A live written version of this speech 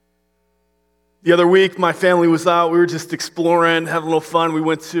The other week, my family was out. We were just exploring, having a little fun. We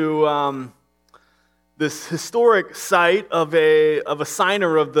went to this historic site of a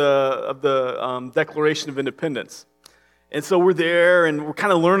signer of the Declaration of Independence. And so we're there, and we're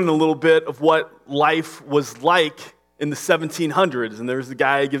kind of learning a little bit of what life was like in the 1700s. And there's the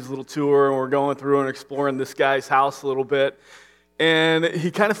guy who gives a little tour, and we're going through and exploring this guy's house a little bit. And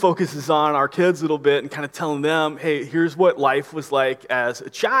he kind of focuses on our kids a little bit and kind of telling them, hey, here's what life was like as a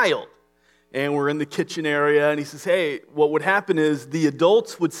child. And we're in the kitchen area, and he says, hey, what would happen is the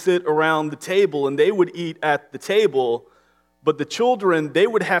adults would sit around the table, and they would eat at the table, but the children, they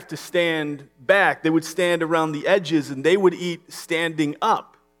would have to stand back. They would stand around the edges, and they would eat standing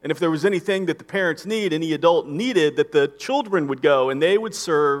up. And if there was anything that the parents need, any adult needed, that the children would go, and they would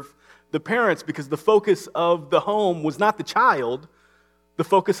serve the parents, because the focus of the home was not the child. The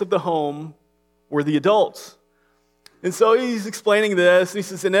focus of the home were the adults. And so he's explaining this, and he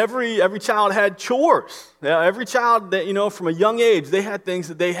says, and every child had chores. Now, every child, that from a young age, they had things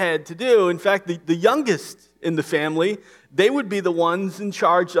that they had to do. In fact, the youngest in the family, they would be the ones in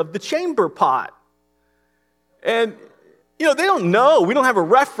charge of the chamber pot. And, they don't know. We don't have a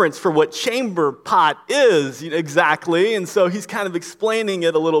reference for what chamber pot is exactly. And so he's kind of explaining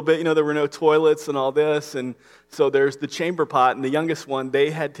it a little bit. There were no toilets and all this. And so there's the chamber pot. And the youngest one, they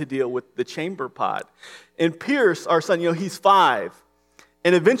had to deal with the chamber pot. And Pierce, our son, he's 5.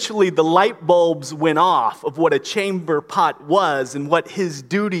 And eventually the light bulbs went off of what a chamber pot was and what his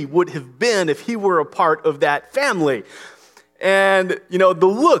duty would have been if he were a part of that family. And, the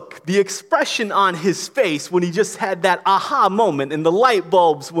look, the expression on his face when he just had that aha moment and the light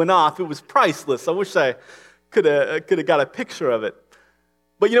bulbs went off, it was priceless. I wish I could have got a picture of it.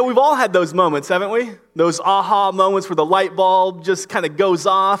 But, we've all had those moments, haven't we? Those aha moments where the light bulb just kind of goes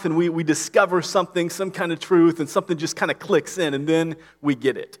off and we discover something, some kind of truth, and something just kind of clicks in, and then we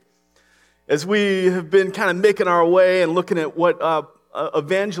get it. As we have been kind of making our way and looking at what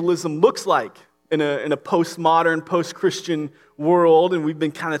evangelism looks like in a postmodern, post-Christian world, and we've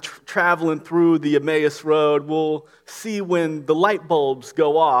been kind of traveling through the Emmaus Road, we'll see when the light bulbs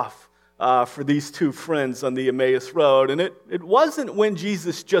go off for these two friends on the Emmaus Road. And it wasn't when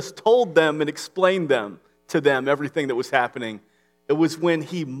Jesus just told them and explained to them everything that was happening. It was when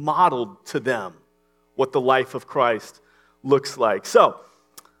he modeled to them what the life of Christ looks like. So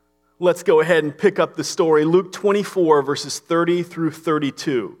let's go ahead and pick up the story. Luke 24, verses 30 through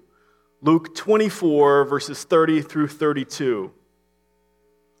 32. Luke 24, verses 30 through 32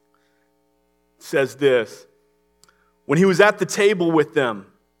 says this: when he was at the table with them,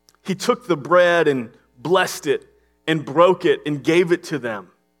 he took the bread and blessed it and broke it and gave it to them.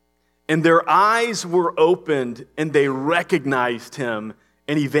 And their eyes were opened and they recognized him,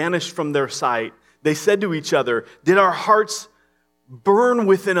 and he vanished from their sight. They said to each other, did our hearts burn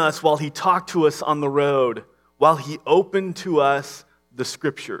within us while he talked to us on the road, while he opened to us the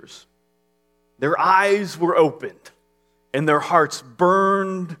scriptures? Their eyes were opened and their hearts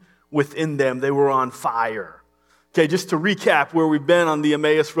burned within them. They were on fire. Okay, just to recap where we've been on the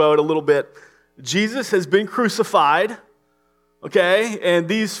Emmaus Road a little bit. Jesus has been crucified, okay? And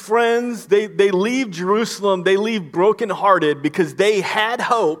these friends, they leave Jerusalem, they leave brokenhearted because they had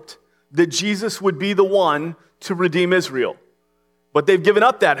hoped that Jesus would be the one to redeem Israel. But they've given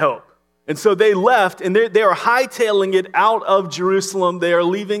up that hope. And so they left, and they are hightailing it out of Jerusalem. They are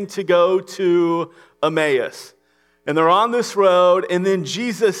leaving to go to Emmaus. And they're on this road, and then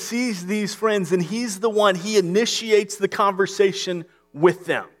Jesus sees these friends, and he's the one, he initiates the conversation with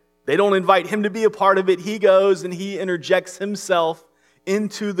them. They don't invite him to be a part of it. He goes and he interjects himself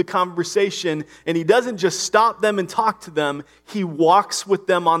into the conversation, and he doesn't just stop them and talk to them. He walks with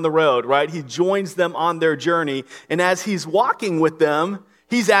them on the road, right? He joins them on their journey, and as he's walking with them,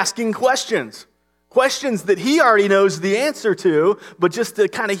 he's asking questions that he already knows the answer to, but just to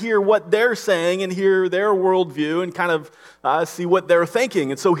kind of hear what they're saying and hear their worldview and kind of see what they're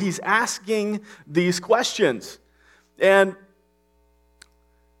thinking. And so he's asking these questions. And,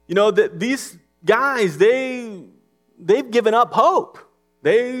 these guys, they've given up hope.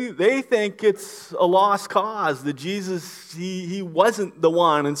 They think it's a lost cause, that Jesus, he wasn't the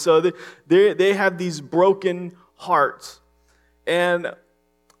one. And so they have these broken hearts. And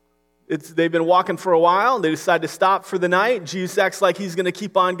they've been walking for a while, and they decide to stop for the night. Jesus acts like he's going to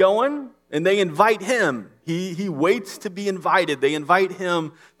keep on going, and they invite him. He waits to be invited. They invite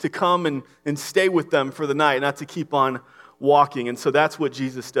him to come and stay with them for the night, not to keep on walking. And so that's what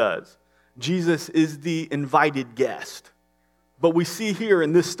Jesus does. Jesus is the invited guest. But we see here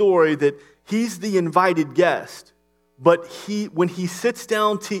in this story that he's the invited guest, but when he sits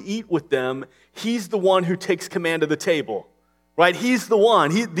down to eat with them, he's the one who takes command of the table. right? He's the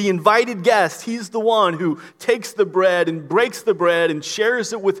one, the invited guest. He's the one who takes the bread and breaks the bread and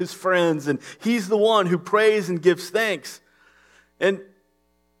shares it with his friends. And he's the one who prays and gives thanks. And,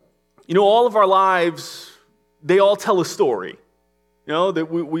 all of our lives, they all tell a story. That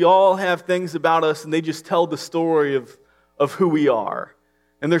we all have things about us and they just tell the story of who we are.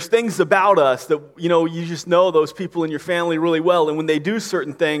 And there's things about us that, you just know those people in your family really well. And when they do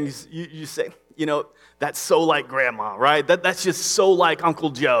certain things, you say, that's so like grandma, right? That's just so like Uncle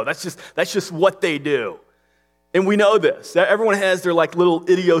Joe. That's just what they do. And we know this. Everyone has their like little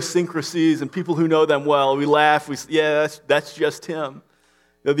idiosyncrasies, and people who know them well, we laugh. We say, yeah, that's just him.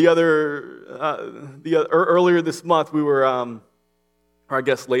 Earlier this month, we were, or I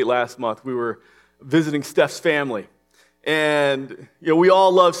guess late last month, we were visiting Steph's family. And, we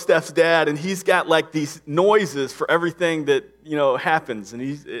all love Steph's dad, and he's got like these noises for everything that, happens. And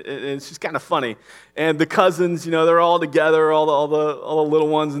it's just kind of funny. And the cousins, they're all together, all the little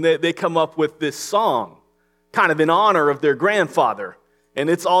ones, and they come up with this song kind of in honor of their grandfather. And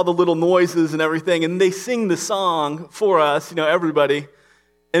it's all the little noises and everything. And they sing the song for us, everybody.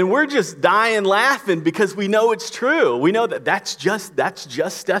 And we're just dying laughing because we know it's true. We know that's just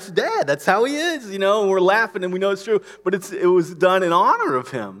Steph's dad. That's how he is, and we're laughing and we know it's true. But it was done in honor of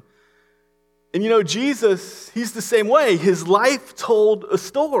him. And Jesus, he's the same way. His life told a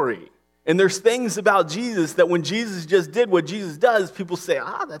story. And there's things about Jesus that when Jesus just did what Jesus does, people say,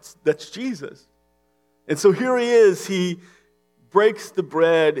 that's Jesus. And so here he is. He breaks the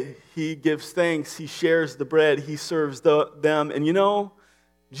bread. He gives thanks. He shares the bread. He serves them. And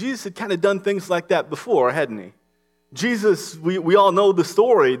Jesus had kind of done things like that before, hadn't he? Jesus, we all know the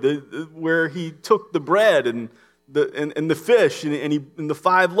story where he took the bread and the fish and the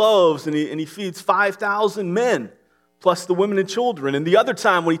 5 loaves and he feeds 5,000 men plus the women and children. And the other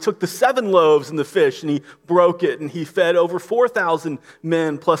time when he took the 7 loaves and the fish and he broke it and he fed over 4,000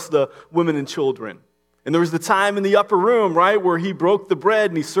 men plus the women and children. And there was the time in the upper room, right, where he broke the bread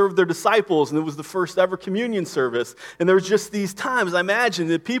and he served their disciples, and it was the first ever communion service. And there was just these times, I imagine,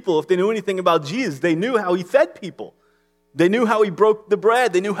 that people, if they knew anything about Jesus, they knew how he fed people. They knew how he broke the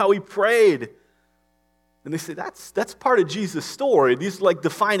bread. They knew how he prayed. And they say, that's part of Jesus' story. These are like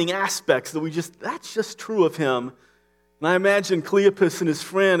defining aspects that's just true of him. And I imagine Cleopas and his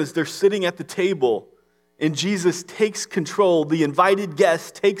friend, as they're sitting at the table, and Jesus takes control, the invited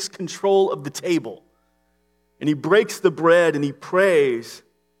guest takes control of the table. And he breaks the bread and he prays.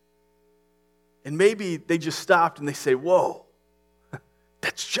 And maybe they just stopped and they say, whoa,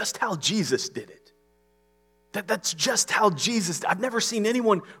 that's just how Jesus did it. That's just how Jesus, I've never seen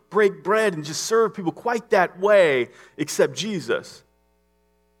anyone break bread and just serve people quite that way except Jesus.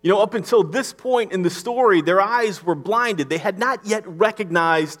 Up until this point in the story, their eyes were blinded. They had not yet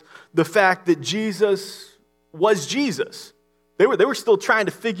recognized the fact that Jesus was Jesus. They were still trying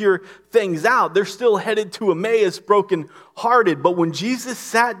to figure things out. They're still headed to Emmaus brokenhearted. But when Jesus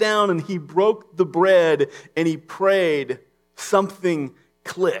sat down and he broke the bread and he prayed, something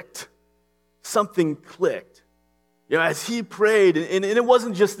clicked. Something clicked. As he prayed, and it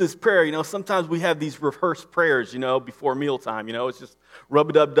wasn't just this prayer. Sometimes we have these rehearsed prayers, before mealtime. It's just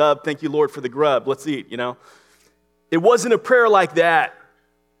rub-a-dub-dub, thank you, Lord, for the grub. Let's eat, It wasn't a prayer like that.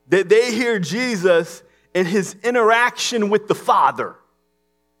 They hear Jesus and his interaction with the Father,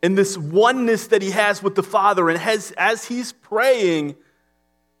 and this oneness that he has with the Father. And as he's praying,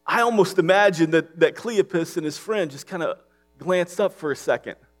 I almost imagine that Cleopas and his friend just kind of glanced up for a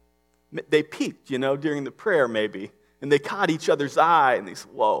second. They peeked, during the prayer maybe, and they caught each other's eye, and they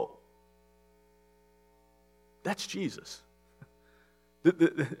said, whoa, that's Jesus.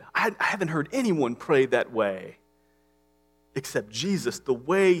 I haven't heard anyone pray that way except Jesus, the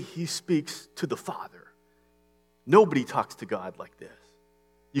way he speaks to the Father. Nobody talks to God like this.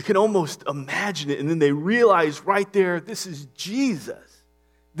 You can almost imagine it, and then they realize right there, this is Jesus.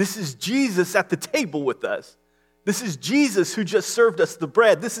 This is Jesus at the table with us. This is Jesus who just served us the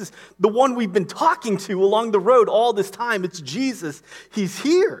bread. This is the one we've been talking to along the road all this time. It's Jesus. He's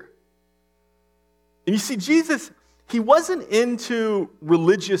here. And you see, Jesus, he wasn't into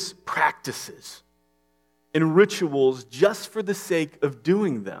religious practices and rituals just for the sake of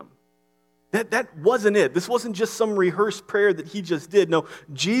doing them. That wasn't it. This wasn't just some rehearsed prayer that he just did. No,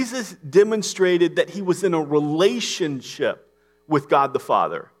 Jesus demonstrated that he was in a relationship with God the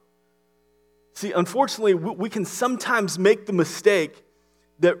Father. See, unfortunately, we can sometimes make the mistake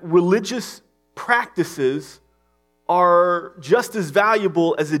that religious practices are just as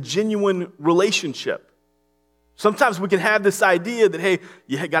valuable as a genuine relationship. Sometimes we can have this idea that, hey,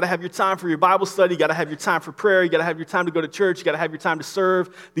 you got to have your time for your Bible study, you got to have your time for prayer, you got to have your time to go to church, you got to have your time to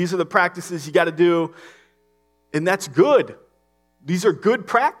serve. These are the practices you got to do. And that's good. These are good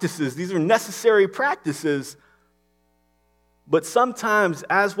practices. These are necessary practices. But sometimes,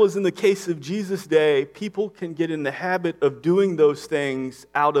 as was in the case of Jesus' day, people can get in the habit of doing those things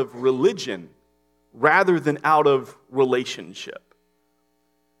out of religion rather than out of relationship.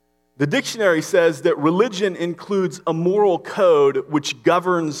 The dictionary says that religion includes a moral code which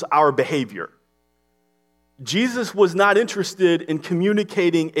governs our behavior. Jesus was not interested in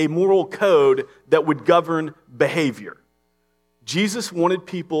communicating a moral code that would govern behavior. Jesus wanted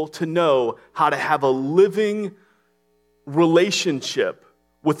people to know how to have a living relationship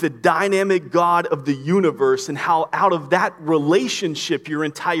with the dynamic God of the universe, and how out of that relationship your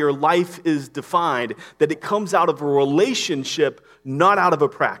entire life is defined, that it comes out of a relationship, not out of a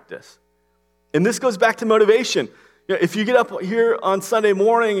practice. And this goes back to motivation. If you get up here on Sunday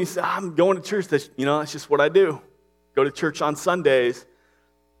morning and you say, I'm going to church, that's just what I do. Go to church on Sundays.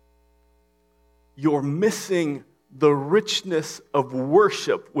 You're missing the richness of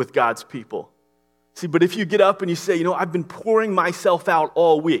worship with God's people. See, but if you get up and you say, I've been pouring myself out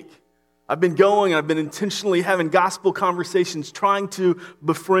all week. I've been going, I've been intentionally having gospel conversations, trying to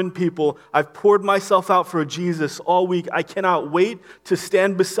befriend people. I've poured myself out for Jesus all week. I cannot wait to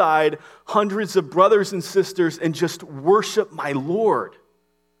stand beside hundreds of brothers and sisters and just worship my Lord.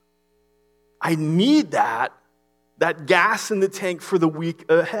 I need that gas in the tank for the week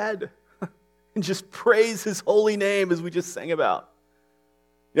ahead. And just praise his holy name as we just sang about.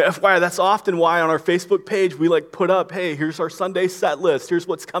 FYI, that's often why on our Facebook page we put up, hey, here's our Sunday set list, here's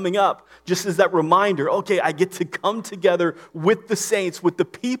what's coming up. Just as that reminder, okay, I get to come together with the saints, with the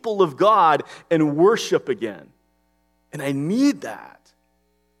people of God, and worship again. And I need that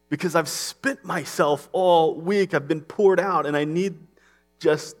because I've spent myself all week, I've been poured out, and I need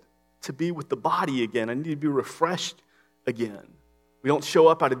just to be with the body again. I need to be refreshed again. We don't show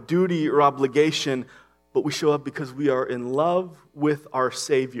up out of duty or obligation, but we show up because we are in love with our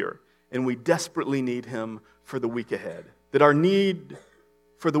Savior, and we desperately need him for the week ahead. That our need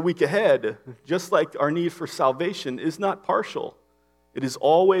for the week ahead, just like our need for salvation, is not partial. It is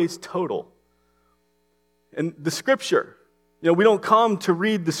always total. And the Scripture, we don't come to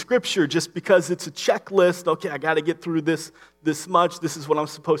read the Scripture just because it's a checklist. Okay, I got to get through this much. This is what I'm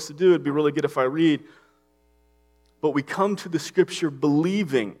supposed to do. It'd be really good if I read. But we come to the Scripture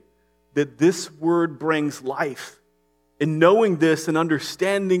believing that this word brings life. And knowing this and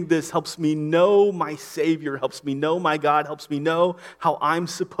understanding this helps me know my Savior, helps me know my God, helps me know how I'm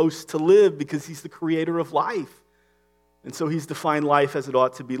supposed to live because he's the creator of life. And so he's defined life as it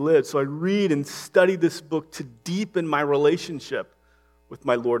ought to be lived. So I read and study this book to deepen my relationship with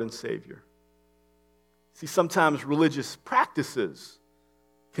my Lord and Savior. See, sometimes religious practices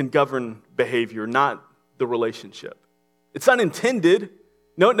can govern behavior, not the relationship. It's unintended.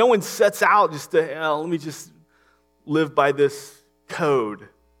 No one sets out just to, let me just live by this code.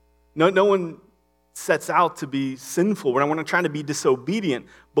 No one sets out to be sinful. We're not trying to be disobedient,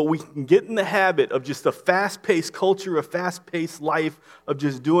 but we can get in the habit of just a fast-paced culture, a fast-paced life of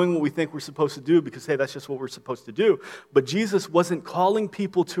just doing what we think we're supposed to do because, hey, that's just what we're supposed to do. But Jesus wasn't calling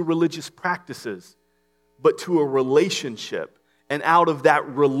people to religious practices, but to a relationship. And out of that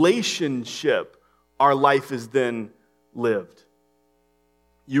relationship, our life is then lived.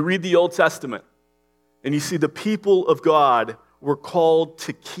 You read the Old Testament, and you see the people of God were called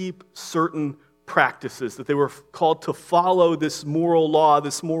to keep certain practices, that they were called to follow this moral law,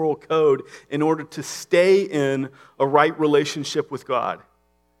 this moral code, in order to stay in a right relationship with God.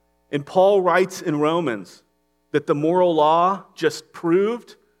 And Paul writes in Romans that the moral law just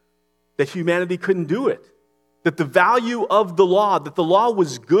proved that humanity couldn't do it, that the value of the law, that the law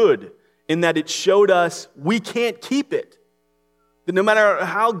was good in that it showed us we can't keep it. That no matter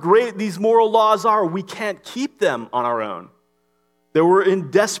how great these moral laws are, we can't keep them on our own. That we're in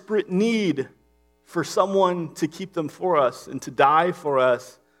desperate need for someone to keep them for us and to die for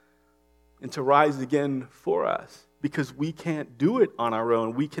us and to rise again for us because we can't do it on our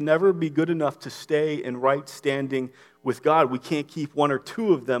own. We can never be good enough to stay in right standing with God. We can't keep one or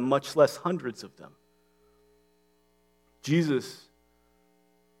two of them, much less hundreds of them. Jesus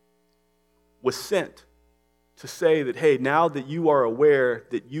was sent to say that, hey, now that you are aware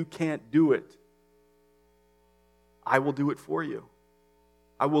that you can't do it, I will do it for you.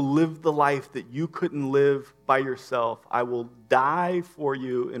 I will live the life that you couldn't live by yourself. I will die for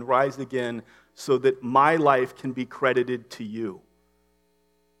you and rise again so that my life can be credited to you.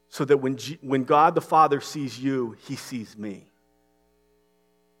 So that when God the Father sees you, he sees me.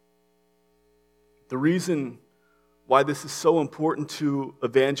 The reason why this is so important to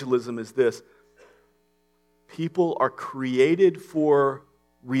evangelism is this. People are created for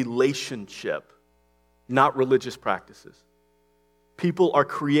relationship, not religious practices. People are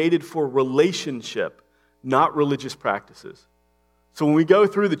created for relationship, not religious practices. So when we go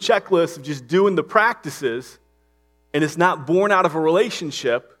through the checklist of just doing the practices, and it's not born out of a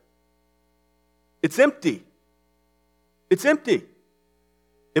relationship, it's empty. It's empty.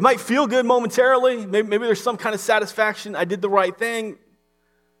 It might feel good momentarily. Maybe there's some kind of satisfaction. I did the right thing.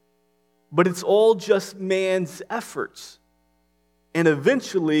 But it's all just man's efforts. And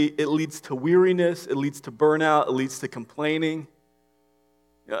eventually, it leads to weariness. It leads to burnout. It leads to complaining.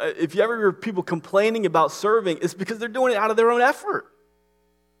 If you ever hear people complaining about serving, it's because they're doing it out of their own effort.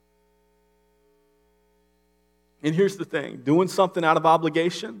 And here's the thing. Doing something out of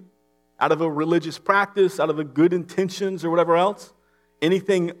obligation, out of a religious practice, out of a good intentions or whatever else,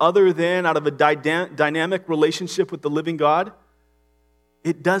 anything other than out of a dynamic relationship with the living God,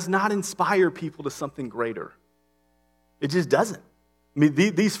 it does not inspire people to something greater. It just doesn't. I mean,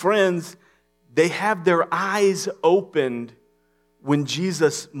 these friends, they have their eyes opened when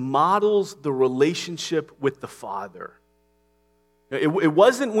Jesus models the relationship with the Father. It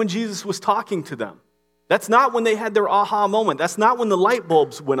wasn't when Jesus was talking to them. That's not when they had their aha moment. That's not when the light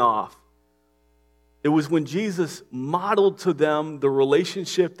bulbs went off. It was when Jesus modeled to them the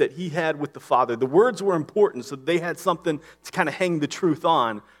relationship that he had with the Father. The words were important, so they had something to kind of hang the truth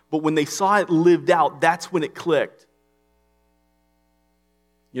on. But when they saw it lived out, that's when it clicked.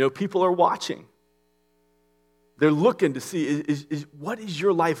 You know, people are watching. They're looking to see, what is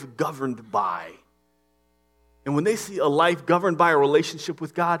your life governed by? And when they see a life governed by a relationship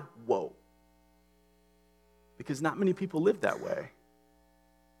with God, whoa. Because not many people live that way.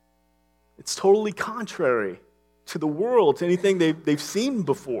 It's totally contrary to the world, to anything they've seen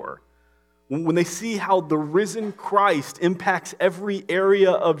before. When they see how the risen Christ impacts every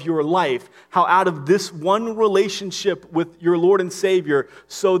area of your life, how out of this one relationship with your Lord and Savior,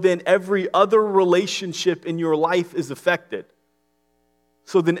 so then every other relationship in your life is affected.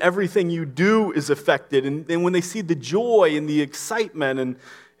 So then everything you do is affected. And when they see the joy and the excitement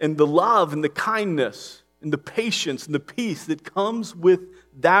and the love and the kindness and the patience and the peace that comes with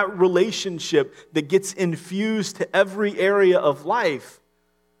that relationship that gets infused to every area of life,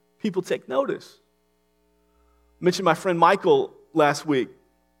 people take notice. I mentioned my friend Michael last week.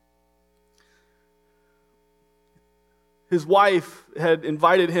 His wife had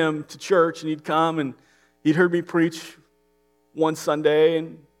invited him to church, and he'd come, and he'd heard me preach one Sunday,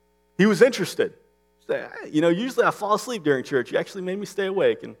 and he was interested. He said, "Hey, usually I fall asleep during church. You actually made me stay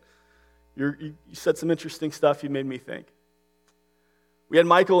awake, and you said some interesting stuff. You made me think." We had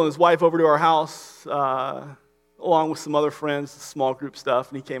Michael and his wife over to our house, along with some other friends, small group stuff,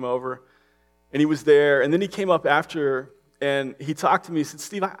 and he came over, and he was there, and then he came up after, and he talked to me. He said,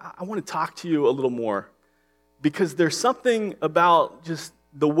 "Steve, I want to talk to you a little more, because there's something about just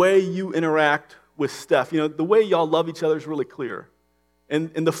the way you interact with Steph. The way y'all love each other is really clear, and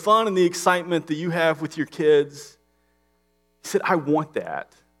the fun and the excitement that you have with your kids." He said, "I want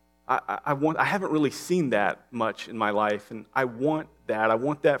that. I haven't really seen that much in my life, and I want that. I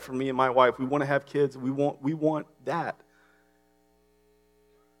want that for me and my wife. We want to have kids. We want that."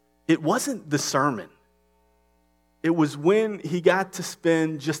 It wasn't the sermon. It was when he got to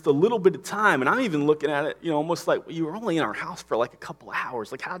spend just a little bit of time, and I'm even looking at it, almost like, you were only in our house for like a couple of hours.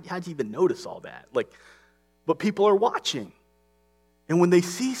 Like, how'd you even notice all that? But people are watching, and when they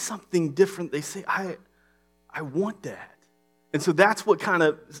see something different, they say, I want that. And so that's what kind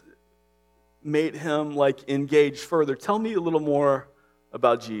of made him engage further. "Tell me a little more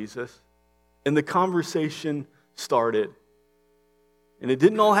about Jesus." And the conversation started. And it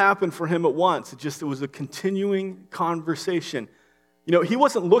didn't all happen for him at once. It was a continuing conversation. He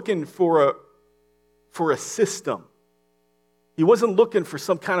wasn't looking for a system. He wasn't looking for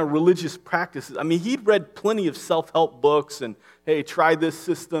some kind of religious practices. I mean, he'd read plenty of self-help books and, hey, try this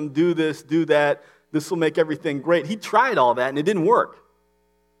system, do this, do that. This will make everything great. He tried all that and it didn't work.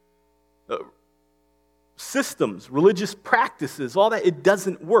 Systems, religious practices, all that, it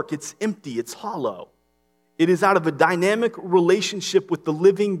doesn't work. It's empty. It's hollow. It is out of a dynamic relationship with the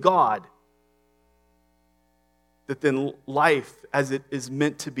living God that then life as it is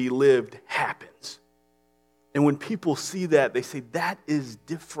meant to be lived happens. And when people see that, they say, that is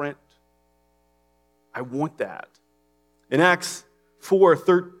different. I want that. In Acts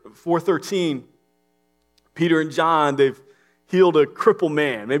 4:13, Peter and John, they've healed a crippled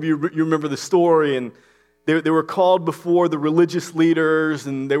man. Maybe you remember the story, and they were called before the religious leaders,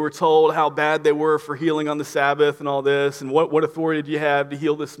 and they were told how bad they were for healing on the Sabbath and all this, and what authority do you have to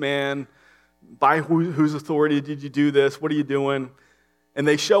heal this man? By whose authority did you do this? What are you doing? And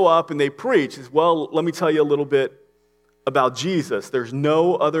they show up and they preach. Well, let me tell you a little bit about Jesus. There's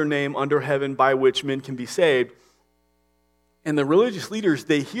no other name under heaven by which men can be saved. And the religious leaders,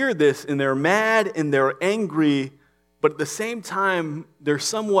 they hear this and they're mad and they're angry, but at the same time, they're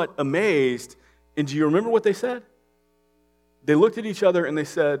somewhat amazed. And do you remember what they said? They looked at each other and they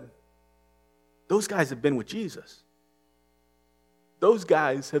said, those guys have been with Jesus. Those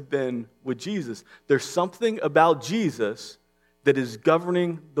guys have been with Jesus. There's something about Jesus that is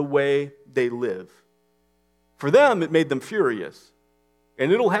governing the way they live. For them, it made them furious.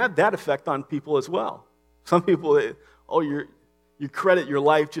 And it'll have that effect on people as well. Some people, you credit your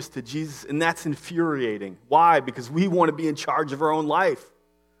life just to Jesus, and that's infuriating. Why? Because we want to be in charge of our own life.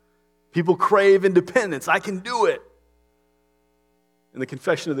 People crave independence. I can do it. And the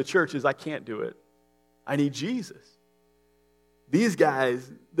confession of the church is, I can't do it. I need Jesus. These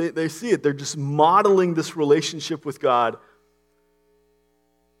guys, they see it. They're just modeling this relationship with God.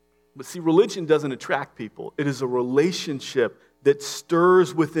 But see, religion doesn't attract people. It is a relationship that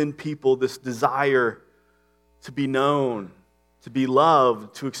stirs within people this desire to be known, to be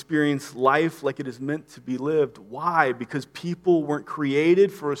loved, to experience life like it is meant to be lived. Why? Because people weren't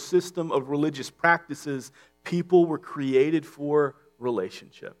created for a system of religious practices. People were created for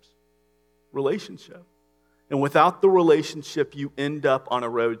relationships. Relationship. And without the relationship, you end up on a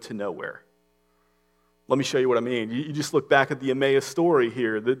road to nowhere. Let me show you what I mean. You just look back at the Emmaus story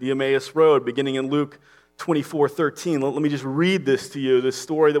here, the Emmaus Road, beginning in Luke 24:13. Let me just read this to you, this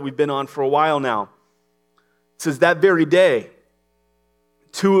story that we've been on for a while now. It says, that very day,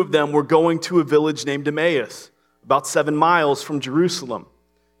 two of them were going to a village named Emmaus, about 7 miles from Jerusalem.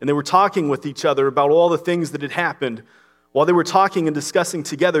 And they were talking with each other about all the things that had happened. While they were talking and discussing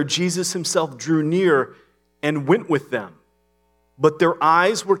together, Jesus himself drew near and went with them. But their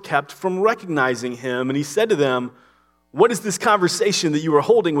eyes were kept from recognizing him. And he said to them, what is this conversation that you are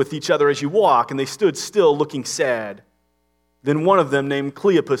holding with each other as you walk? And they stood still, looking sad. Then one of them, named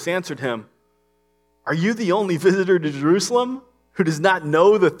Cleopas, answered him, are you the only visitor to Jerusalem who does not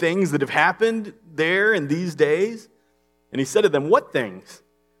know the things that have happened there in these days? And he said to them, what things?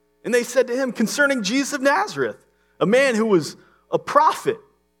 And they said to him, concerning Jesus of Nazareth, a man who was a prophet,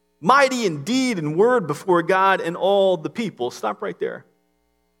 mighty in deed and word before God and all the people. Stop right there.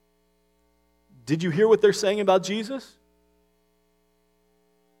 Did you hear what they're saying about Jesus?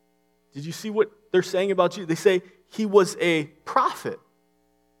 Did you see what they're saying about Jesus? They say he was a prophet.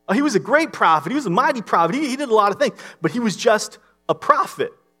 Oh, he was a great prophet. He was a mighty prophet. He did a lot of things, but he was just a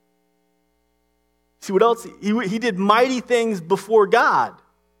prophet. See what else? He did mighty things before God.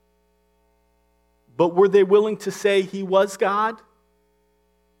 But were they willing to say he was God?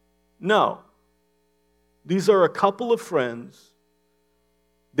 No. These are a couple of friends.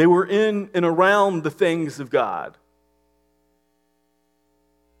 They were in and around the things of God.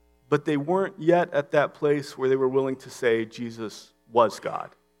 But they weren't yet at that place where they were willing to say Jesus was God.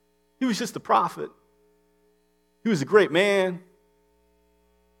 He was just a prophet. He was a great man.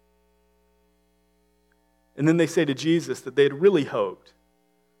 And then they say to Jesus that they had really hoped.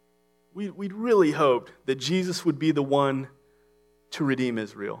 We'd really hoped that Jesus would be the one to redeem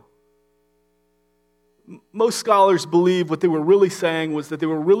Israel. Most scholars believe what they were really saying was that they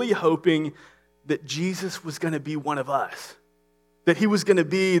were really hoping that Jesus was going to be one of us. That he was going to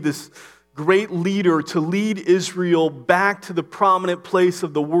be this great leader to lead Israel back to the prominent place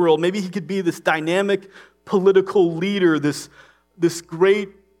of the world. Maybe he could be this dynamic political leader, this great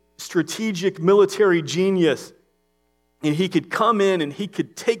strategic military genius. And he could come in and he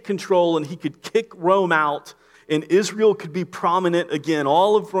could take control and he could kick Rome out. And Israel could be prominent again.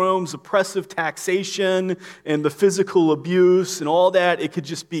 All of Rome's oppressive taxation and the physical abuse and all that, it could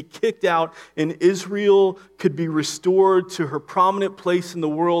just be kicked out. And Israel could be restored to her prominent place in the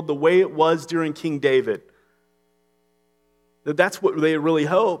world the way it was during King David. That's what they really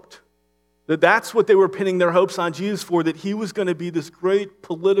hoped. That's what they were pinning their hopes on Jesus for, that he was going to be this great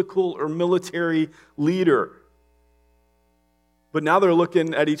political or military leader. But now they're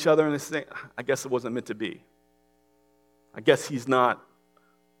looking at each other and they're saying, I guess it wasn't meant to be. I guess he's not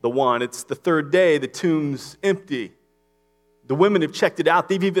the one. It's the third day, the tomb's empty. The women have checked it out.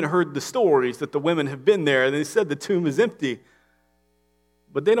 They've even heard the stories that the women have been there, and they said the tomb is empty.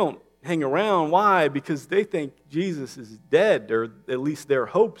 But they don't hang around. Why? Because they think Jesus is dead, or at least their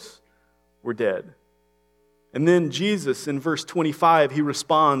hopes were dead. And then Jesus, in verse 25, he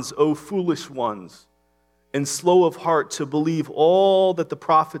responds, O foolish ones, and slow of heart to believe all that the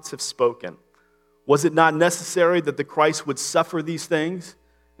prophets have spoken. Was it not necessary that the Christ would suffer these things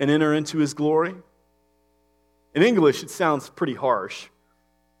and enter into his glory? In English, it sounds pretty harsh.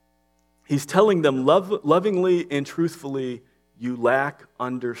 He's telling them lovingly and truthfully, you lack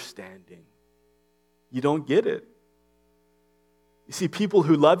understanding. You don't get it. You see, people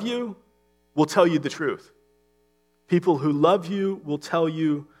who love you will tell you the truth. People who love you will tell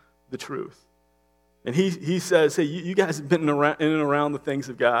you the truth. And he says, hey, you guys have been in and around the things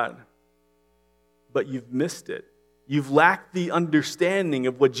of God, but you've missed it. You've lacked the understanding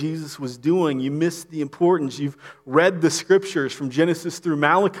of what Jesus was doing. You missed the importance. You've read the scriptures from Genesis through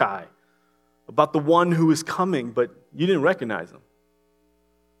Malachi about the one who is coming, but you didn't recognize him.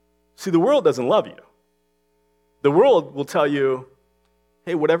 See, the world doesn't love you. The world will tell you,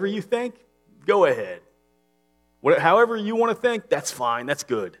 hey, whatever you think, go ahead. However you want to think, that's fine, that's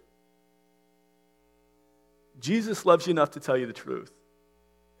good. Jesus loves you enough to tell you the truth.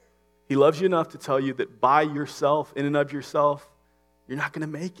 He loves you enough to tell you that by yourself, in and of yourself, you're not going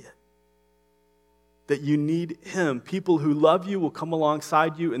to make it. That you need him. People who love you will come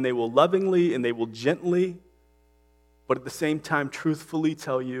alongside you, and they will lovingly and they will gently, but at the same time truthfully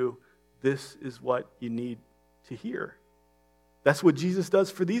tell you, this is what you need to hear. That's what Jesus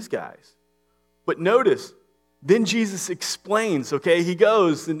does for these guys. But notice, then Jesus explains, okay? He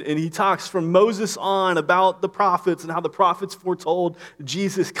goes and he talks from Moses on about the prophets and how the prophets foretold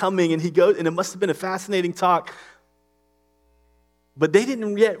Jesus coming. And he goes, and it must have been a fascinating talk. But they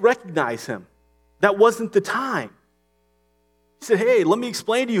didn't yet recognize him. That wasn't the time. He said, hey, let me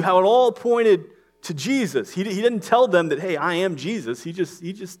explain to you how it all pointed to Jesus. He didn't tell them that, hey, I am Jesus. He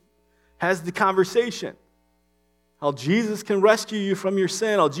just has the conversation. How Jesus can rescue you from your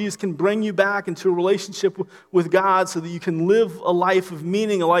sin. How Jesus can bring you back into a relationship with God so that you can live a life of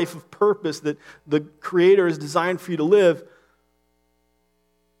meaning, a life of purpose that the Creator has designed for you to live.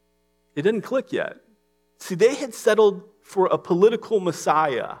 It didn't click yet. See, they had settled for a political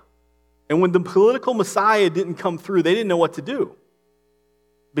Messiah. And when the political Messiah didn't come through, they didn't know what to do.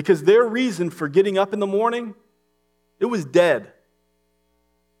 Because their reason for getting up in the morning, it was dead.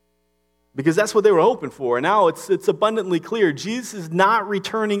 Because that's what they were hoping for. And now it's abundantly clear. Jesus is not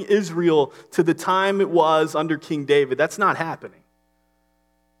returning Israel to the time it was under King David. That's not happening.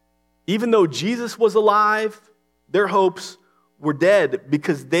 Even though Jesus was alive, their hopes were dead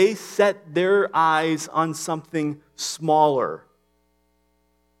because they set their eyes on something smaller.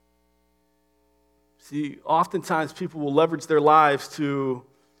 See, oftentimes people will leverage their lives to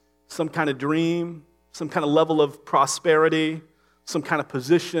some kind of dream, some kind of level of prosperity, some kind of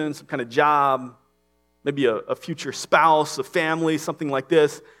position, some kind of job, maybe a future spouse, a family, something like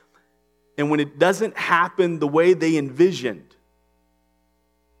this. And when it doesn't happen the way they envisioned,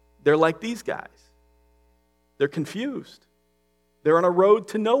 they're like these guys. They're confused. They're on a road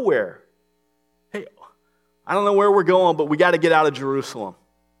to nowhere. Hey, I don't know where we're going, but we got to get out of Jerusalem.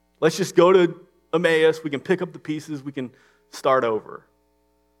 Let's just go to Emmaus. We can pick up the pieces. We can start over.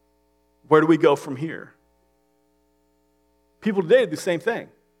 Where do we go from here? People today do the same thing.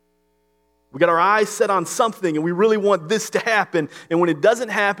 We got our eyes set on something and we really want this to happen. And when it doesn't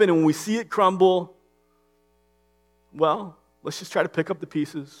happen and when we see it crumble, well, let's just try to pick up the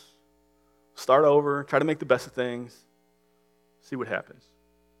pieces, start over, try to make the best of things, see what happens.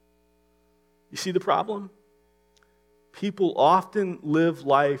 You see the problem? People often live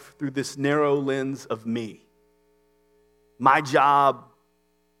life through this narrow lens of me. My job,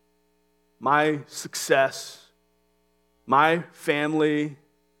 my success, my family,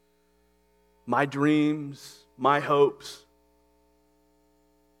 my dreams, my hopes.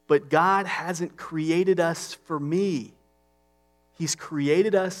 But God hasn't created us for me. He's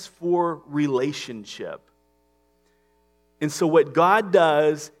created us for relationship. And so what God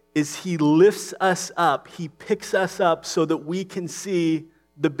does is He lifts us up. He picks us up so that we can see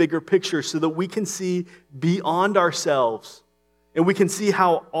the bigger picture, so that we can see beyond ourselves. And we can see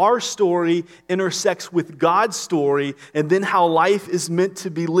how our story intersects with God's story, and then how life is meant to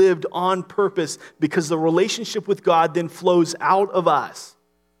be lived on purpose, because the relationship with God then flows out of us.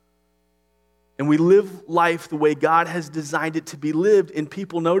 And we live life the way God has designed it to be lived, and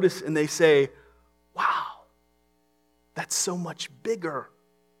people notice and they say, wow, that's so much bigger.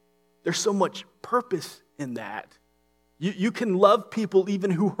 There's so much purpose in that. You can love people even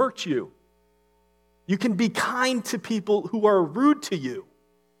who hurt you. You can be kind to people who are rude to you.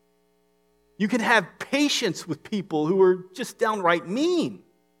 You can have patience with people who are just downright mean.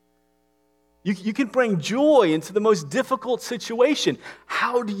 You can bring joy into the most difficult situation.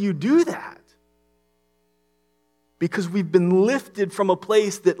 How do you do that? Because we've been lifted from a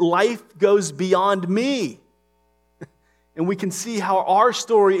place that life goes beyond me. And we can see how our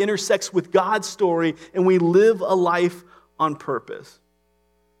story intersects with God's story, and we live a life on purpose.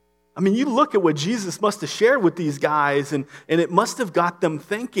 I mean, you look at what Jesus must have shared with these guys, and it must have got them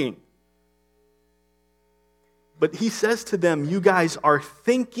thinking. But He says to them, you guys are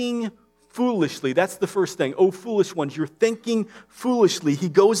thinking foolishly. That's the first thing. Oh, foolish ones, you're thinking foolishly. He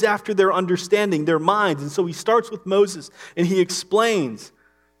goes after their understanding, their minds. And so he starts with Moses and he explains.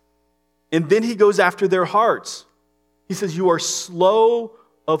 And then he goes after their hearts. He says, you are slow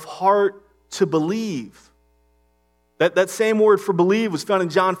of heart to believe. That same word for believe was found in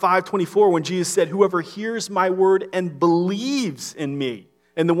John 5:24 when Jesus said, whoever hears my word and believes in me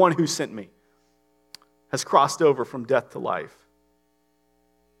and the one who sent me has crossed over from death to life.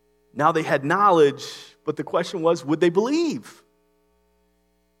 Now they had knowledge, but the question was, would they believe?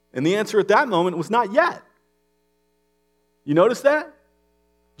 And the answer at that moment was not yet. You notice that?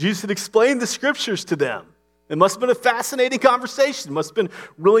 Jesus had explained the scriptures to them. It must have been a fascinating conversation. It must have been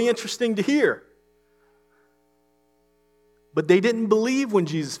really interesting to hear. But they didn't believe when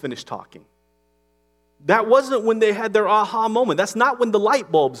Jesus finished talking. That wasn't when they had their aha moment. That's not when the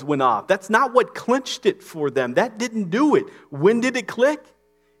light bulbs went off. That's not what clinched it for them. That didn't do it. When did it click?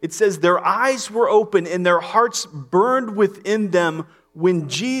 It says their eyes were open and their hearts burned within them when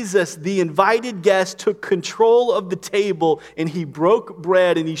Jesus, the invited guest, took control of the table and he broke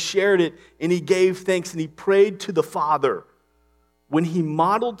bread and he shared it and he gave thanks and he prayed to the Father. When he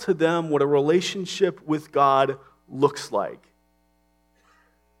modeled to them what a relationship with God looks like.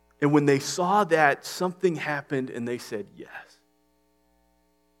 And when they saw that, something happened and they said, yes,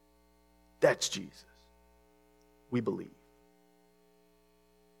 that's Jesus. We believe.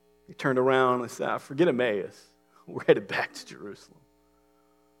 They turned around and said, forget Emmaus. We're headed back to Jerusalem.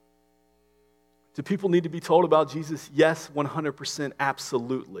 Do people need to be told about Jesus? Yes, 100%,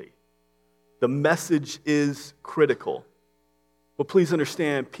 absolutely. The message is critical. But please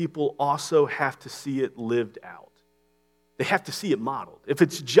understand, people also have to see it lived out. They have to see it modeled. If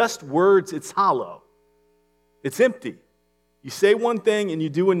it's just words, it's hollow. It's empty. You say one thing and you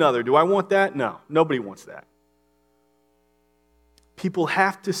do another. Do I want that? No, nobody wants that. People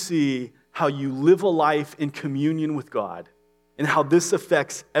have to see how you live a life in communion with God and how this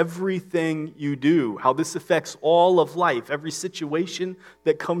affects everything you do, how this affects all of life, every situation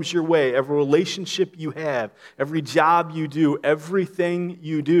that comes your way, every relationship you have, every job you do, everything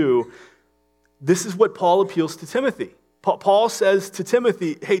you do. This is what Paul appeals to Timothy. Paul says to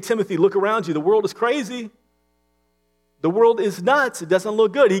Timothy, hey, Timothy, look around you. The world is crazy. The world is nuts. It doesn't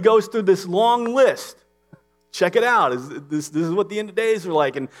look good. He goes through this long list. Check it out. This is what the end of days are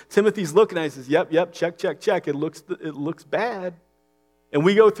like. And Timothy's looking at it and says, yep, check. It looks bad. And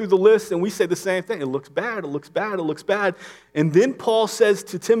we go through the list and we say the same thing. It looks bad. And then Paul says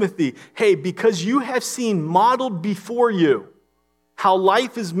to Timothy, hey, because you have seen modeled before you how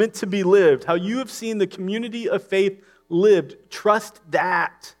life is meant to be lived, how you have seen the community of faith lived, trust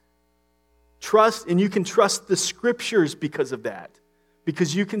that. Trust, and you can trust the scriptures because of that.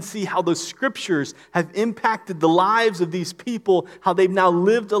 Because you can see how those scriptures have impacted the lives of these people, how they've now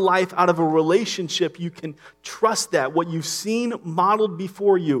lived a life out of a relationship. You can trust that. What you've seen modeled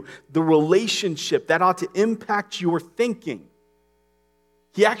before you, the relationship, that ought to impact your thinking.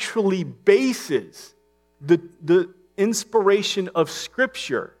 He actually bases the inspiration of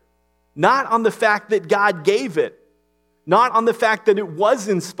Scripture not on the fact that God gave it, not on the fact that it was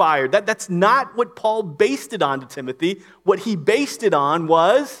inspired. That's not what Paul based it on to Timothy. What he based it on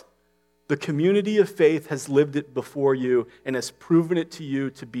was the community of faith has lived it before you and has proven it to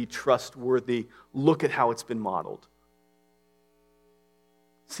you to be trustworthy. Look at how it's been modeled.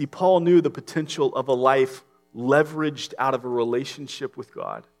 See, Paul knew the potential of a life leveraged out of a relationship with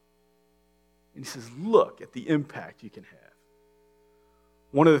God. And he says, look at the impact you can have.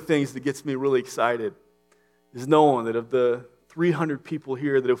 One of the things that gets me really excited is knowing that of the 300 people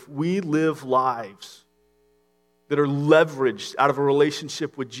here, that if we live lives that are leveraged out of a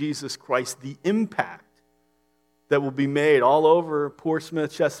relationship with Jesus Christ, the impact that will be made all over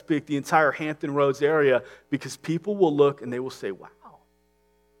Portsmouth, Chesapeake, the entire Hampton Roads area, because people will look and they will say, wow,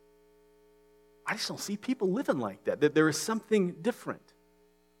 I just don't see people living like that, that there is something different.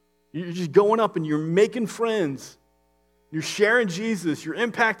 You're just going up and you're making friends. You're sharing Jesus. You're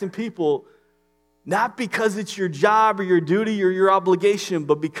impacting people, not because it's your job or your duty or your obligation,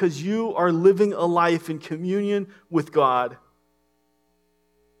 but because you are living a life in communion with God.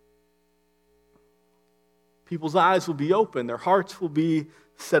 People's eyes will be open. Their hearts will be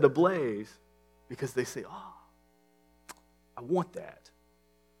set ablaze because they say, oh, I want that.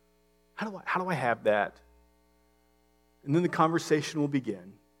 How do I have that? And then the conversation will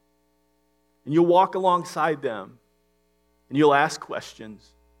begin. And you'll walk alongside them. And you'll ask questions.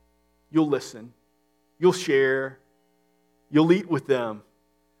 You'll listen. You'll share. You'll eat with them.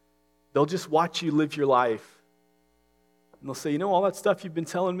 They'll just watch you live your life. And they'll say, you know, all that stuff you've been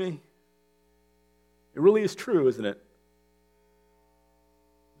telling me, it really is true, isn't it?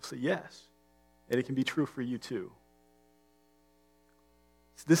 You'll say, yes. and it can be true for you too.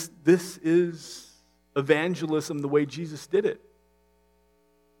 This is evangelism the way Jesus did it.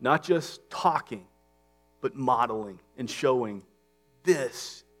 Not just talking, but modeling and showing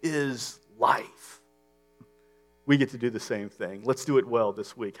this is life. We get to do the same thing. Let's do it well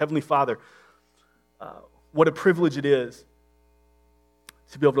this week. Heavenly Father, what a privilege it is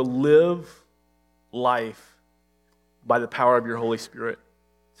to be able to live life by the power of your Holy Spirit.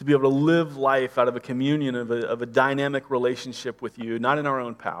 To be able to live life out of a communion of a dynamic relationship with you, not in our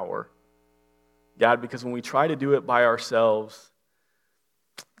own power. God, because when we try to do it by ourselves,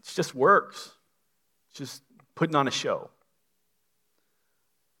 it just works. It's just putting on a show.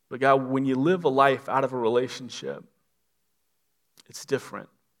 But God, when you live a life out of a relationship, it's different.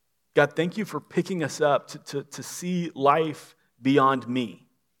 God, thank you for picking us up to see life beyond me.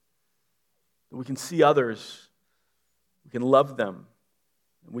 We can see others. We can love them.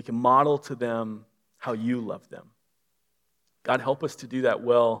 And we can model to them how you love them. God, help us to do that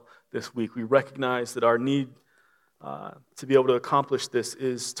well this week. We recognize that our need to be able to accomplish this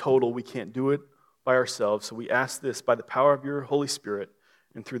is total. We can't do it by ourselves. So we ask this by the power of your Holy Spirit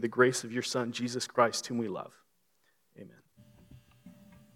and through the grace of your Son, Jesus Christ, whom we love. Amen.